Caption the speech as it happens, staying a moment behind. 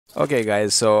Okay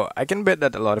guys, so I can bet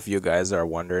that a lot of you guys are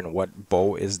wondering what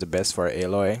bow is the best for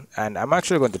Aloy, and I'm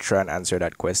actually going to try and answer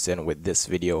that question with this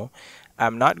video.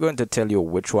 I'm not going to tell you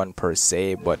which one per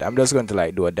se, but I'm just going to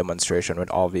like do a demonstration with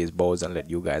all these bows and let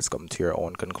you guys come to your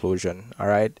own conclusion.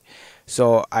 Alright,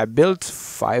 so I built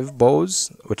 5 bows,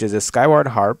 which is a Skyward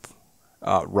Harp,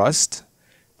 Rust,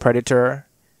 Predator,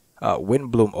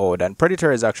 Windbloom Ode, and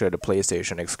Predator is actually the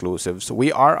PlayStation exclusive. So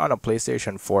we are on a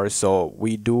PlayStation 4, so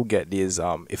we do get these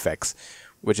effects,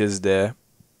 which is the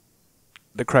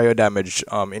cryo damage,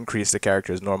 increase the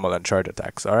character's normal and charge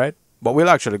attacks. All right, but we'll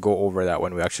actually go over that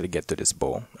when we actually get to this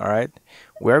bow. All right,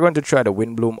 we're going to try the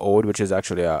Windbloom Ode, which is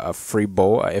actually a free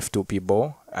bow, a F2P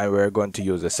bow, and we're going to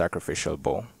use a sacrificial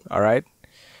bow. All right.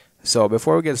 So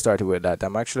before we get started with that,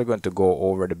 I'm actually going to go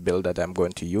over the build that I'm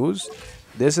going to use.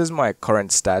 This is my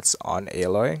current stats on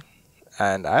Aloy,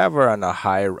 and I have her on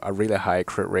a really high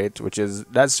crit rate,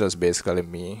 that's just basically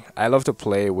me. I love to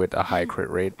play with a high crit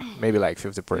rate, maybe like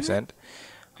 50%.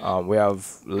 We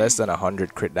have less than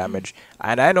 100 crit damage,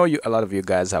 and I know a lot of you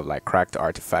guys have like cracked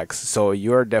artifacts, so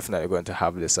you're definitely going to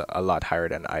have this a lot higher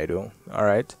than I do. All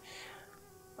right.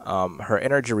 Her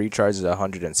energy recharge is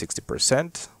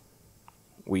 160%.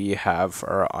 We have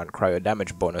her on cryo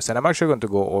damage bonus, and I'm actually going to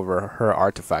go over her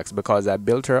artifacts because I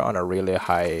built her on a really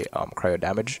high cryo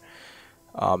damage,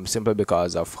 simply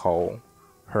because of how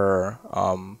her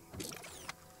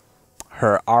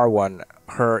her R1,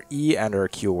 her E and her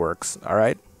Q works. All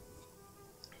right.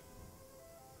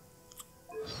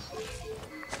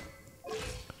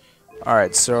 All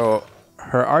right, so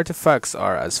her artifacts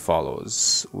are as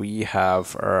follows. We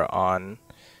have her on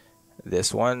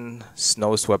this one,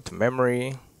 Snow Swept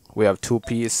Memory. We have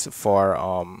 2-piece for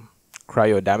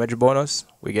cryo damage bonus.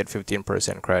 We get 15%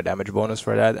 cryo damage bonus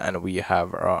for that, and we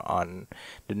have on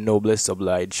the Noblest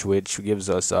Oblige, which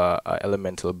gives us a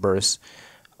elemental burst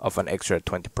of an extra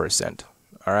 20%.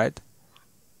 All right.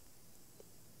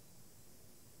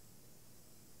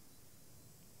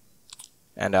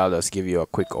 And I'll just give you a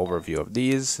quick overview of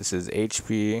these. This is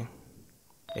HP,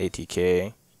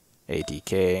 ATK,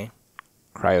 ATK,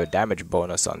 cryo damage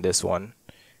bonus on this one,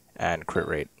 and crit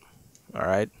rate.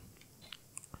 Alright.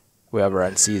 We have her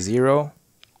on C0.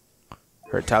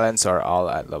 Her talents are all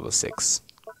at level 6.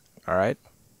 Alright.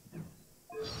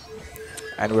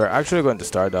 And we're actually going to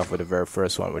start off with the very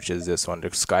first one, which is this one, the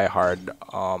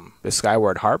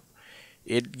Skyward Harp.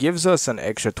 It gives us an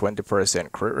extra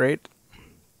 20% crit rate,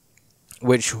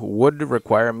 which would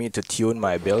require me to tune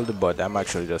my build, but I'm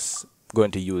actually just going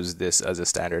to use this as a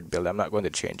standard build. I'm not going to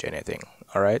change anything.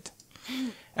 All right,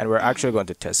 and we're actually going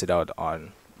to test it out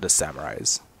on the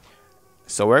samurais.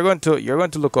 So you're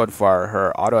going to look out for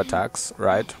her auto attacks,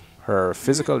 right? Her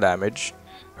physical damage,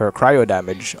 her cryo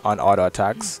damage on auto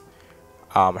attacks,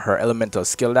 her elemental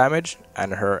skill damage,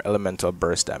 and her elemental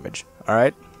burst damage. All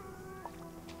right.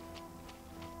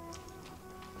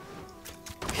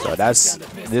 So this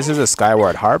is a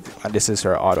Skyward Harp, and this is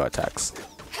her auto attacks.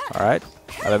 All right,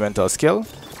 elemental skill.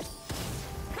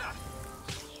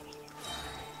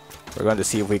 We're going to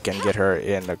see if we can get her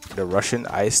in the Russian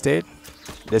ice state.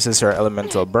 This is her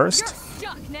elemental burst.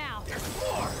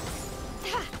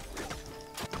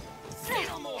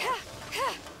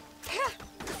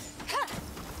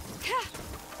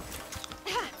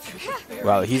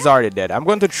 Well, he's already dead. I'm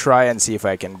going to try and see if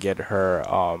I can get her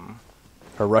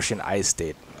her Russian ice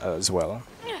state as well.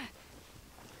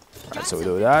 Alright, so we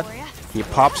do that. He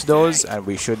pops those, and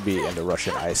we should be in the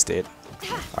Russian ice state.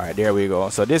 Alright, there we go.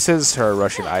 So this is her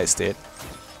Russian ice state.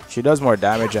 She does more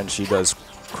damage, and she does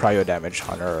cryo damage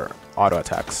on her auto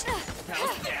attacks.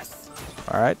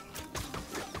 Alright.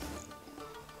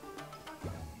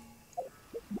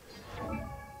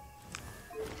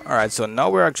 Alright, so now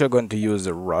we're actually going to use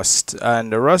the Rust,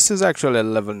 and the Rust is actually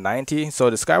level 90. So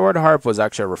the Skyward Harp was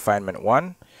actually refinement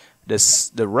 1.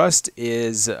 The Rust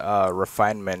is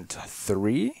refinement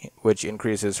 3, which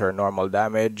increases her normal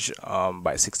damage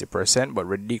by 60%,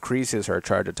 but decreases her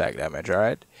charge attack damage.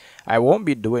 Alright, I won't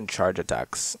be doing charge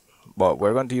attacks, but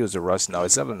we're going to use the Rust now.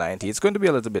 It's level 90. It's going to be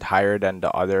a little bit higher than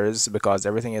the others because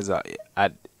everything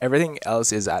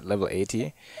else is at level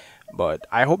 80. But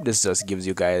I hope this just gives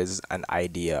you guys an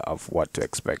idea of what to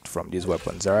expect from these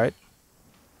weapons. Alright.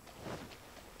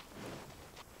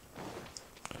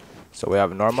 So we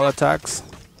have normal attacks.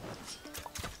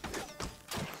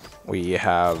 We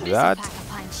have that.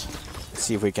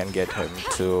 See if we can get him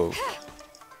to...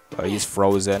 he's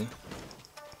frozen.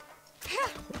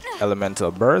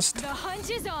 Elemental burst.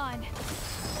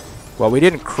 Well, we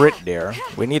didn't crit there.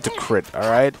 We need to crit,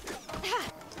 alright?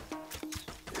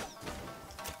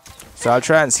 So I'll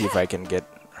try and see if I can get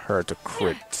her to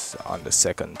crit on the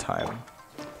second time.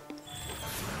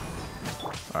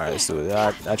 Alright, so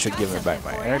that should give me back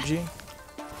my energy.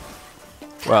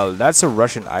 Well, that's a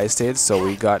Russian ice state, so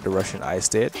we got the Russian ice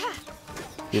state.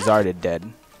 He's already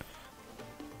dead.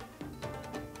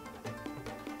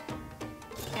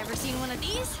 Ever seen one of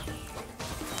these?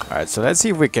 Alright, so let's see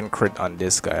if we can crit on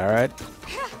this guy, alright?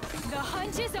 The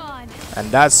hunt is on. And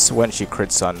that's when she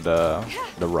crits on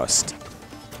the rust.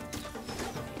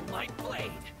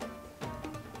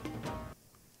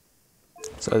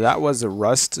 So that was the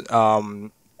rust.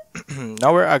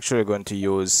 Now we're actually going to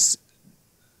use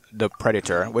the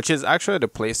Predator, which is actually the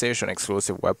PlayStation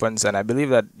exclusive weapons, and I believe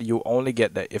that you only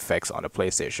get the effects on the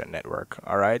PlayStation network.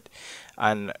 Alright,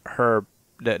 and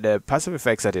the passive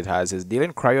effects that it has is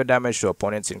dealing cryo damage to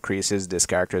opponents increases this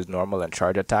character's normal and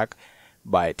charge attack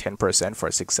by 10% for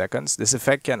 6 seconds. This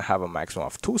effect can have a maximum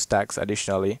of 2 stacks.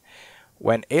 Additionally,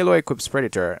 when Aloy equips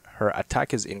Predator, her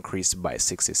attack is increased by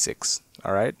 66.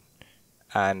 Alright,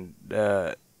 and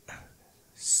I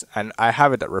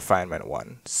have it at refinement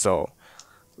 1, so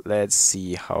let's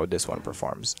see how this one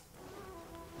performs.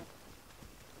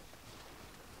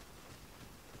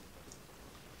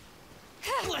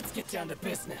 Let's get down to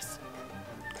business.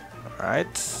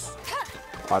 Alright,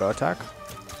 auto attack,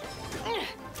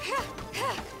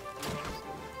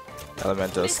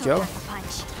 elemental skill,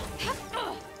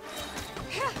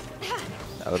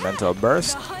 elemental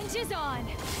burst, The hunt is on.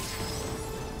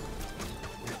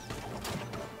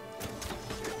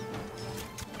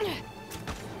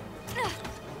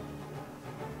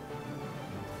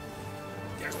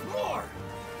 There's more.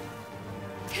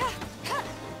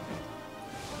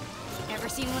 Ever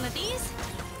seen one of these?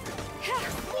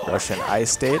 Russian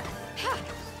ice state,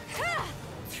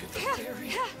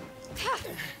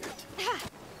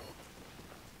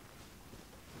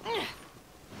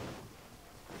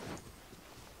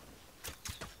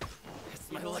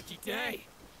 It's my lucky day.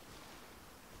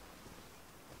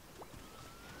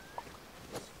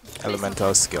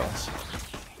 elemental skill.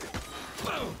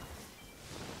 Boom.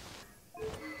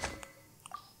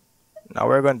 Now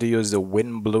we're going to use the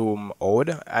Wind Bloom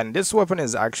Ode, and this weapon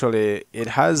is actually, it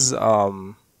has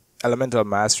elemental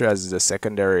mastery as the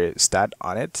secondary stat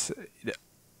on it.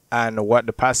 And what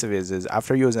the passive is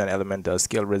after using an elemental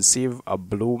skill, receive a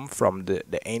bloom from the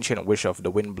ancient wish of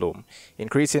the Wind Bloom,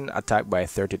 increasing attack by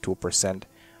 32%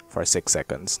 for 6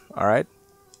 seconds. Alright,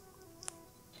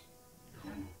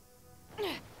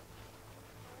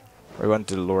 we're going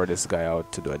to lure this guy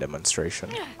out to do a demonstration.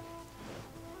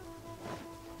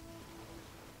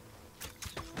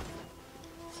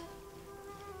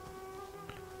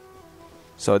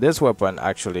 So this weapon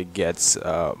actually gets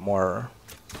more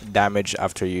damage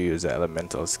after you use the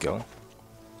elemental skill.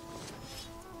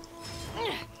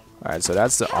 Alright, so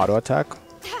that's the auto attack,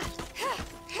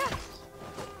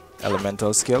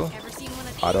 elemental skill, Ever seen one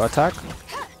of these? auto attack,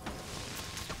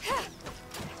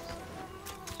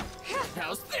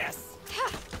 How's this?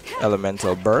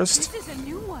 elemental burst, This is a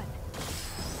new one.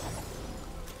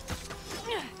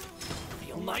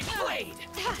 Feel my blade.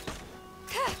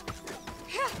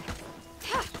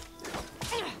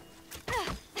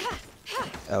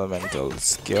 elemental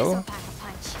skill, Pack a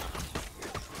punch.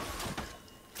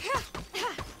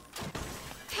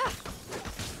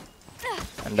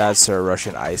 and that's her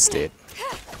Russian ice state.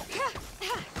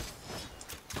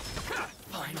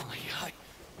 Finally,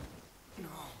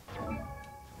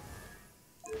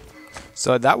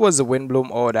 So that was the Wind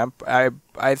Bloom Ode.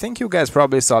 I think you guys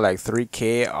probably saw like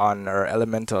 3k on her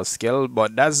elemental skill,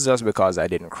 but that's just because I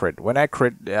didn't crit. When I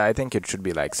crit, I think it should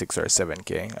be like 6 or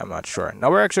 7k. I'm not sure.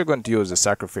 Now we're actually going to use the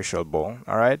sacrificial bow.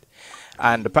 Alright,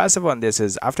 and the passive on this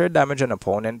is after damage an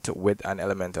opponent with an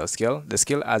elemental skill, the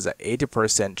skill has an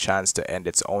 80% chance to end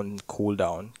its own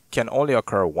cooldown. Can only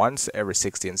occur once every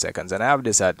 16 seconds, and I have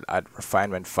this at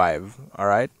refinement 5.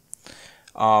 Alright,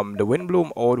 the Wind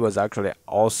Bloom Ode was actually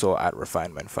also at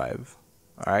refinement 5.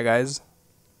 Alright guys,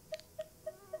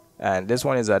 and this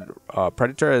one is at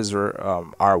Predator is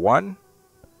R1,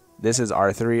 this is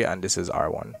R3, and this is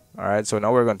R1. Alright, so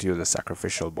now we're going to use the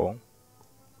sacrificial bow.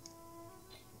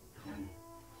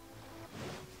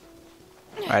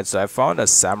 Alright, so I found a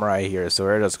samurai here, so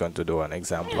we're just going to do an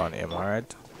example on him.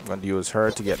 Alright, I'm going to use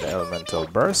her to get the elemental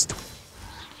burst.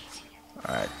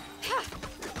 Alright,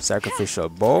 sacrificial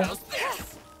bow, how's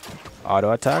this?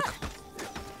 auto attack,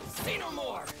 Say no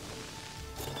more.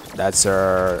 that's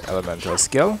her elemental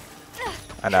skill,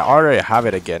 and I already have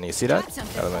it again. You see that? Got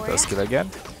something for Elemental ya. skill again,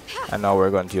 and now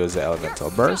we're going to use the elemental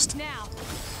burst, Now.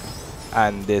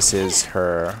 and this is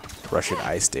her Russian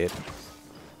ice state.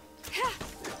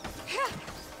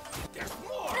 There's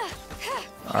more.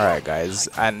 Alright guys,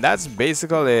 and that's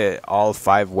basically all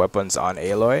 5 weapons on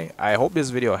Aloy. I hope this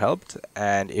video helped,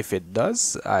 and if it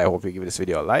does, I hope you give this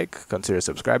video a like, consider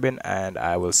subscribing, and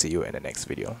I will see you in the next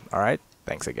video. Alright,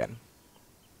 thanks again.